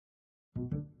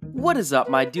What is up,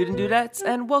 my dude and dudettes,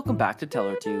 and welcome back to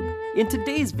TellerTube. In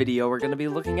today's video, we're going to be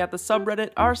looking at the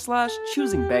subreddit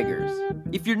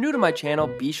r/choosingbeggars. If you're new to my channel,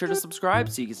 be sure to subscribe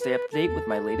so you can stay up to date with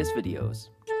my latest videos.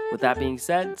 With that being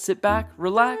said, sit back,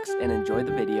 relax, and enjoy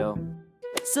the video.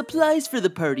 Supplies for the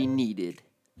party needed.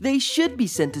 They should be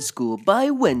sent to school by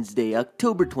Wednesday,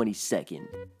 October 22nd.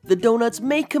 The donuts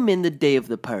may come in the day of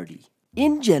the party.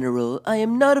 In general, I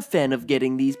am not a fan of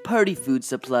getting these party food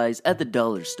supplies at the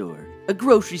dollar store. A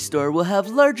grocery store will have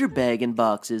larger bag and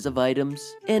boxes of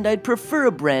items, and I'd prefer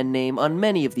a brand name on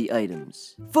many of the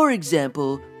items. For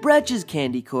example, Bratch's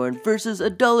candy corn versus a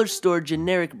dollar store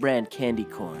generic brand candy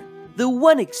corn. The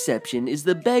one exception is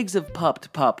the bags of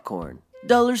popped popcorn.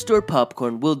 Dollar store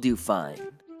popcorn will do fine.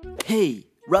 Hey,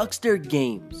 Rockstar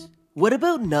Games. What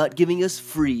about not giving us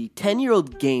free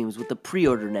 10-year-old games with the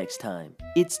pre-order next time?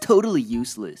 It's totally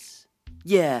useless.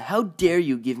 Yeah, how dare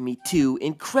you give me 2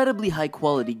 incredibly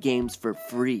high-quality games for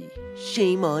free?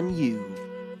 Shame on you.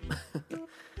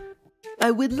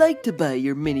 I would like to buy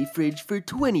your mini fridge for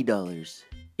 $20.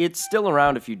 It's still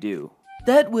around if you do.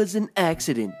 That was an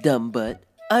accident, dumb butt.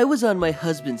 I was on my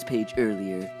husband's page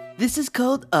earlier. This is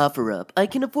called OfferUp. I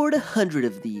can afford 100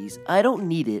 of these. I don't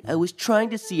need it. I was trying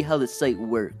to see how the site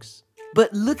works.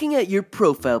 But looking at your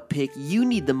profile pic, you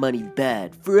need the money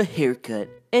bad for a haircut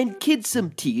and kid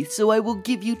some teeth, so I will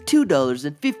give you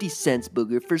 $2.50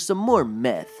 booger for some more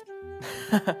meth.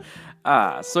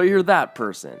 So you're that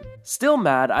person. Still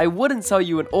mad I wouldn't sell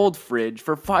you an old fridge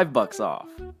for $5 off.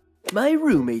 My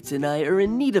roommates and I are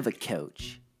in need of a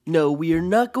couch. No, we are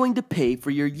not going to pay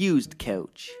for your used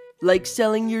couch. Like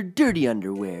selling your dirty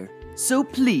underwear. So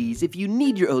please, if you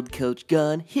need your old couch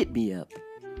gone, hit me up.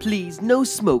 Please, no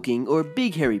smoking or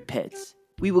big hairy pets.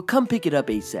 We will come pick it up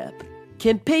ASAP.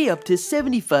 Can pay up to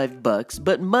 $75,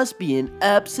 but must be in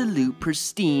absolute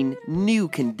pristine, new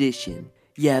condition.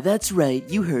 Yeah, that's right,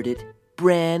 you heard it.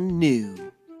 Brand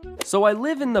new. So I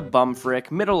live in the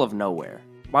bumfrick middle of nowhere.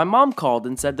 My mom called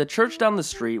and said the church down the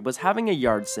street was having a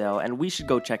yard sale and we should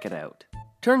go check it out.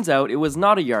 Turns out it was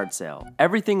not a yard sale.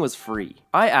 Everything was free.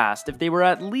 I asked if they were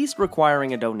at least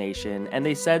requiring a donation, and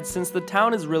they said since the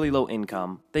town is really low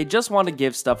income, they just want to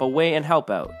give stuff away and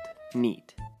help out.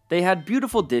 Neat. They had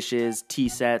beautiful dishes, tea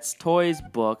sets, toys,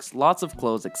 books, lots of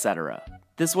clothes, etc.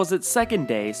 This was its second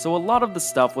day, so a lot of the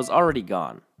stuff was already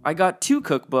gone. I got 2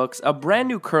 cookbooks, a brand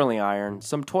new curling iron,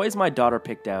 some toys my daughter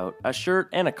picked out, a shirt,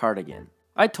 and a cardigan.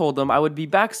 I told them I would be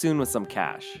back soon with some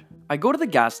cash. I go to the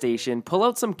gas station, pull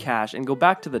out some cash, and go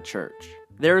back to the church.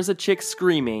 There is a chick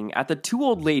screaming at the 2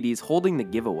 old ladies holding the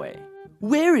giveaway.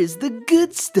 Where is the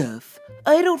good stuff?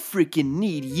 I don't freaking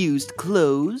need used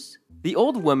clothes. The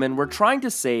old women were trying to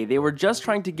say they were just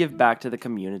trying to give back to the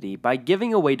community by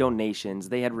giving away donations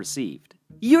they had received.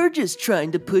 You're just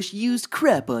trying to push used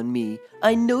crap on me.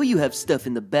 I know you have stuff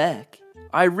in the back.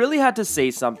 I really had to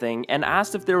say something and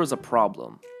asked if there was a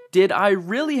problem. Did I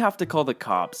really have to call the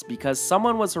cops because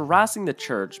someone was harassing the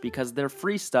church because their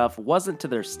free stuff wasn't to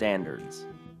their standards?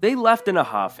 They left in a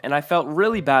huff and I felt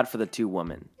really bad for the 2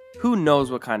 women. Who knows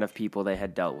what kind of people they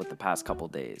had dealt with the past couple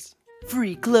days.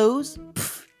 Free clothes?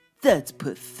 Pfft, that's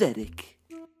pathetic.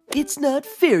 It's not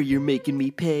fair you're making me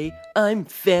pay. I'm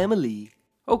family.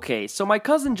 Okay, so my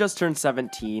cousin just turned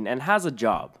 17 and has a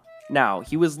job. Now,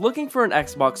 he was looking for an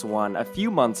Xbox One a few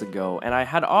months ago and I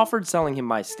had offered selling him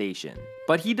my station.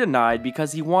 But he denied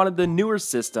because he wanted the newer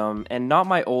system and not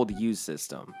my old used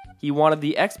system. He wanted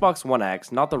the Xbox One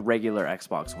X, not the regular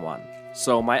Xbox One.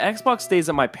 So my Xbox stays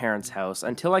at my parents' house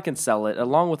until I can sell it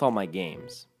along with all my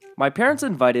games. My parents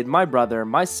invited my brother,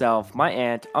 myself, my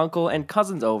aunt, uncle, and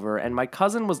cousins over, and my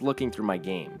cousin was looking through my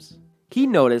games. He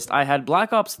noticed I had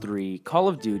Black Ops 3, Call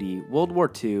of Duty, World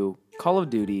War II, Call of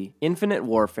Duty, Infinite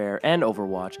Warfare, and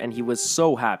Overwatch, and he was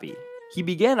so happy. He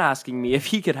began asking me if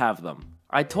he could have them.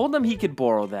 I told him he could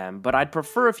borrow them, but I'd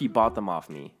prefer if he bought them off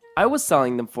me. I was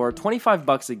selling them for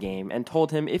 $25 a game and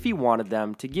told him if he wanted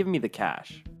them to give me the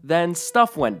cash. Then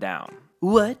stuff went down.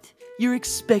 What? You're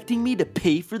expecting me to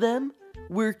pay for them?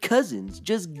 We're cousins,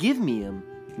 just give me them.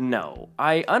 No,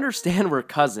 I understand we're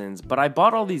cousins, but I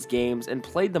bought all these games and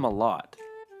played them a lot.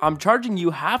 I'm charging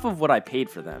you half of what I paid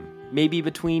for them, maybe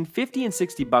between $50 and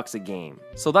 $60 a game,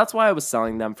 so that's why I was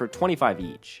selling them for $25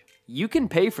 each. You can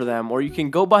pay for them or you can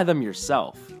go buy them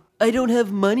yourself. I don't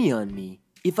have money on me.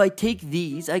 If I take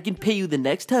these, I can pay you the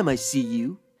next time I see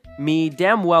you. Me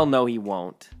damn well know he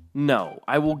won't. No,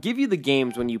 I will give you the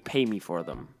games when you pay me for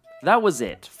them. That was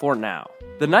it, for now.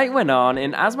 The night went on,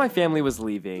 and as my family was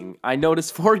leaving, I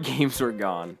noticed 4 games were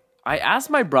gone. I asked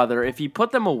my brother if he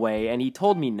put them away, and he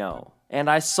told me no. And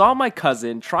I saw my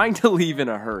cousin trying to leave in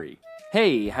a hurry.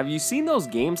 Hey, have you seen those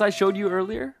games I showed you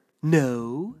earlier?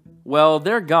 No. Well,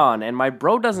 they're gone, and my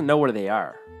bro doesn't know where they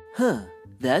are. Huh,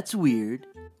 that's weird.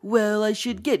 Well, I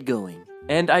should get going.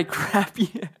 And I crap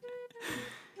you.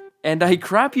 And I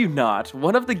crap you not,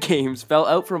 one of the games fell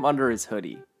out from under his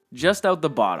hoodie, just out the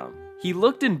bottom. He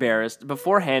looked embarrassed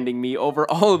before handing me over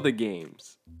all of the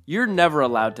games. You're never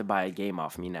allowed to buy a game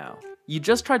off me now. You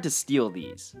just tried to steal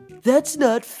these. That's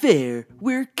not fair.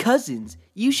 We're cousins.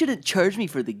 You shouldn't charge me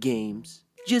for the games.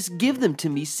 Just give them to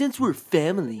me since we're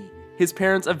family. His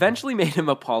parents eventually made him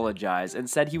apologize and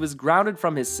said he was grounded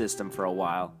from his system for a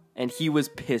while, and he was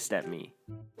pissed at me.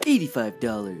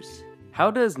 $85. How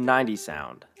does 90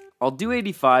 sound? I'll do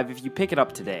 85 if you pick it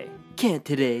up today. Can't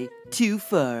today. Too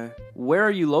far. Where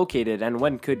are you located and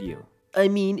when could you? I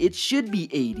mean, it should be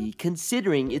 80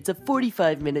 considering it's a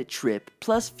 45-minute trip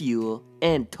plus fuel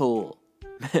and toll.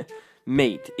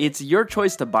 Mate, it's your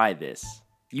choice to buy this.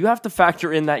 You have to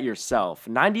factor in that yourself.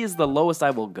 90 is the lowest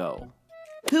I will go.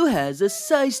 Who has a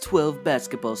size 12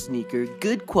 basketball sneaker,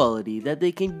 good quality, that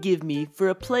they can give me for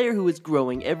a player who is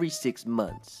growing every 6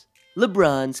 months?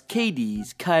 LeBron's,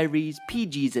 KD's, Kyrie's,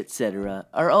 PG's, etc.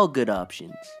 are all good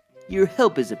options. Your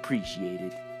help is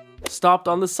appreciated. Stopped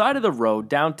on the side of the road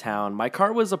downtown, my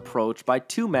car was approached by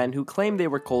 2 men who claimed they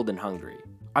were cold and hungry.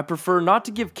 I prefer not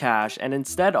to give cash and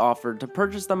instead offered to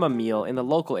purchase them a meal in the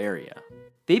local area.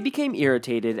 They became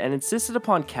irritated and insisted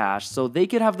upon cash so they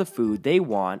could have the food they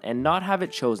want and not have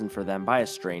it chosen for them by a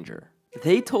stranger.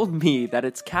 They told me that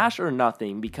it's cash or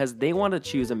nothing because they want to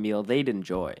choose a meal they'd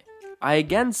enjoy. I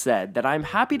again said that I'm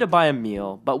happy to buy a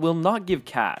meal but will not give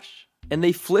cash, and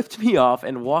they flipped me off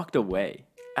and walked away.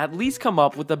 At least come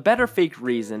up with a better fake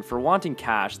reason for wanting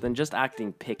cash than just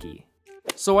acting picky.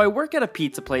 So I work at a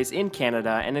pizza place in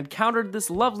Canada and encountered this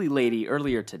lovely lady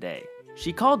earlier today.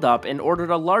 She called up and ordered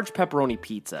a large pepperoni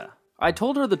pizza. I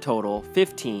told her the total,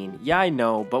 15, yeah I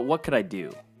know, but what could I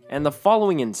do? And the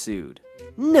following ensued.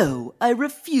 No, I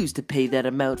refuse to pay that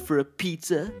amount for a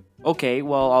pizza. Okay,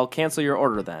 well I'll cancel your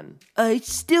order then. I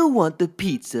still want the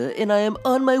pizza and I am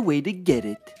on my way to get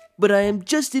it. But I am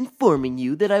just informing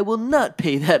you that I will not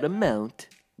pay that amount.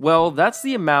 Well, that's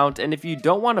the amount, and if you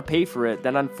don't want to pay for it,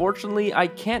 then unfortunately I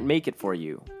can't make it for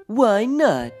you. Why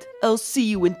not? I'll see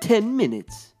you in 10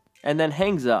 minutes. And then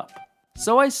hangs up.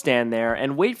 So I stand there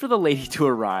and wait for the lady to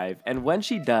arrive, and when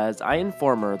she does, I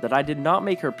inform her that I did not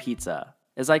make her pizza,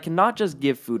 as I cannot just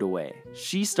give food away.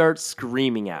 She starts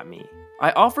screaming at me.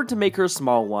 I offered to make her a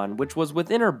small one, which was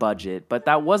within her budget, but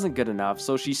that wasn't good enough,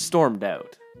 so she stormed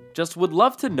out. Just would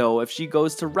love to know if she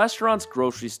goes to restaurants,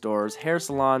 grocery stores, hair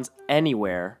salons,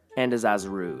 anywhere, and is as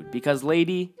rude. Because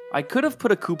lady, I could have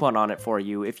put a coupon on it for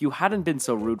you if you hadn't been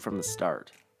so rude from the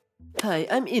start. Hi,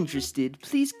 I'm interested.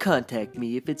 Please contact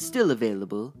me if it's still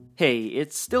available. Hey,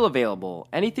 it's still available.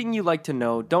 Anything you'd like to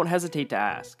know, don't hesitate to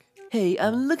ask. Hey,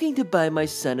 I'm looking to buy my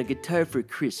son a guitar for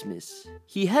Christmas.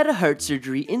 He had a heart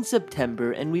surgery in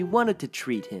September and we wanted to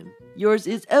treat him. Yours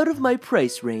is out of my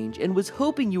price range and was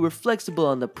hoping you were flexible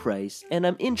on the price, and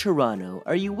I'm in Toronto.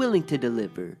 Are you willing to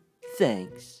deliver?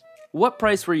 Thanks. What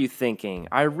price were you thinking?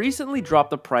 I recently dropped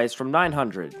the price from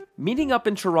 $900. Meeting up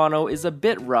in Toronto is a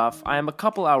bit rough. I am a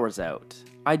couple hours out.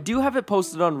 I do have it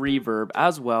posted on Reverb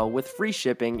as well with free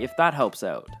shipping if that helps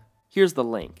out. Here's the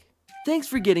link. Thanks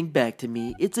for getting back to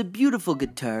me. It's a beautiful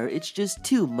guitar, it's just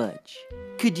too much.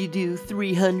 Could you do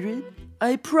 300?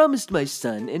 I promised my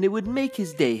son and it would make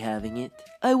his day having it.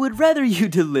 I would rather you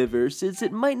deliver since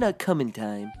it might not come in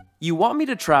time. You want me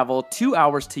to travel 2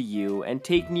 hours to you and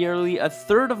take nearly a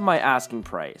third of my asking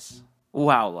price.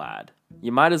 Wow, lad.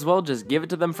 You might as well just give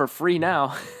it to them for free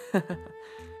now.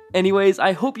 Anyways,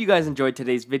 I hope you guys enjoyed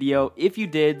today's video. If you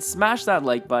did, smash that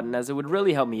like button as it would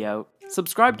really help me out.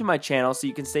 Subscribe to my channel so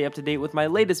you can stay up to date with my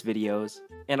latest videos.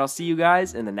 And I'll see you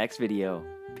guys in the next video.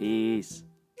 Peace.